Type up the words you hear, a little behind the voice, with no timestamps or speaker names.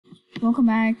welcome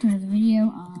back to another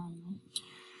video.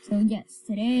 So yes,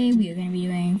 today we are going to be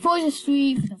doing Forza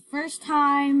Street for the first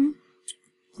time,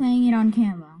 playing it on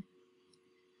camera.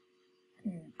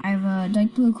 Okay, I have a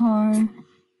dark blue car.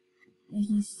 If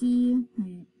you see,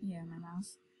 yeah, my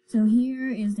mouse. So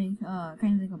here is the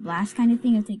kind of like a blast kind of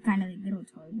thing. It's like kind of like little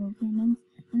turbo cannons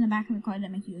in the back of the car that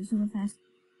make you go super fast.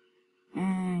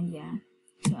 And yeah,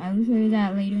 so I will show you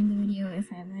that later in the video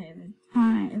if I ever have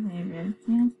time, if I ever have a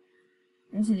chance.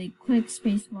 Or so like click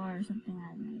spacebar or something, I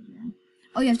have no idea.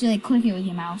 Oh, you have to like click it with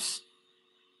your mouse.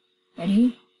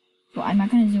 Ready? So I'm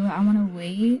not gonna do it. I wanna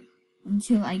wait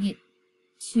until I get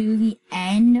to the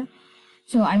end.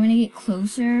 So I'm gonna get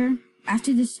closer.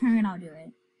 After this turn, I'll do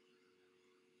it.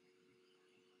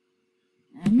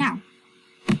 And now.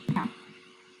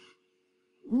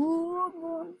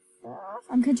 Ooh,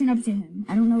 I'm catching up to him.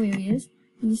 I don't know where he is.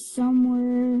 He's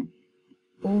somewhere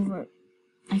over.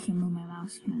 I can move my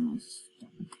mouse. My mouse is stuck.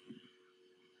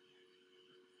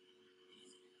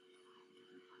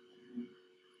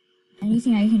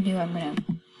 Anything I can do, I'm gonna.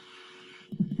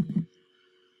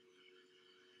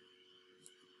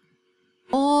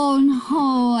 Oh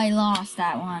no, I lost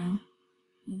that one.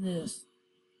 You lose.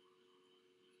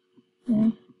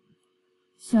 Okay.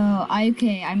 So,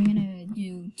 I'm gonna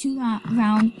do 2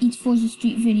 rounds each Forza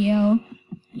Street video.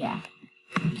 Yeah.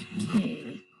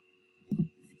 Okay.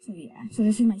 So yeah, so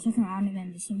this is my second round and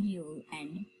then this video will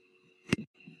end.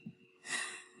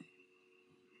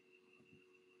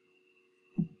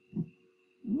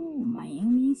 Ooh,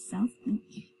 Miami, South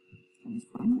Beach. That's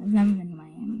fun. I've never been to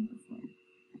Miami before.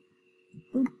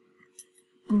 Boop.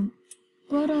 Boop.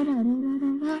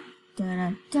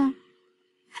 Ba-da-da-da-da-da-da-da-da.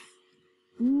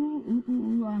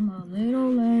 Ooh, I'm a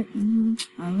little late.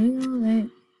 A little late.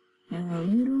 A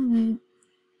little late.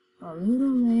 A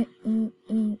little late.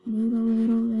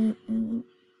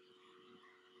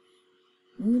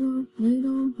 Little late.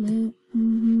 Little late.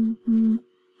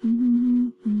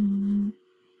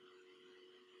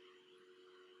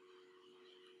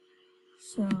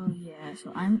 So yeah,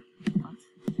 so I'm.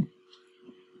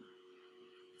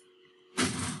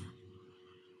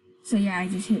 So yeah, I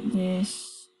just hit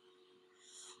this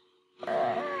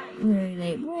really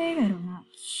late break. I do not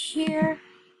care.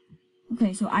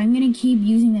 Okay, so I'm gonna keep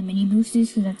using the mini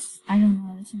boosters because I don't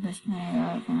know, that's the best plan I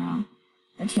got for now.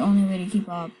 That's the only way to keep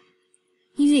up.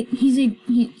 See him? You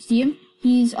didn't see him,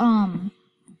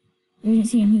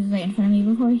 he was right in front of me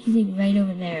before. He's like right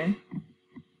over there.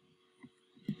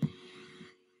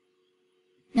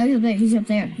 No, he's up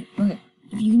there, Okay,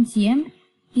 if you can see him,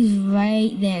 he's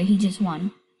right there. He just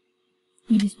won.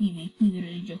 He just beat me. He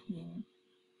literally just beat me.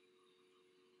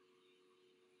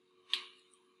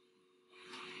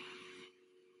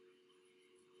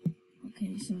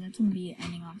 Okay, so that's gonna be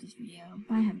ending off this video.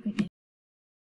 Bye, have a good day.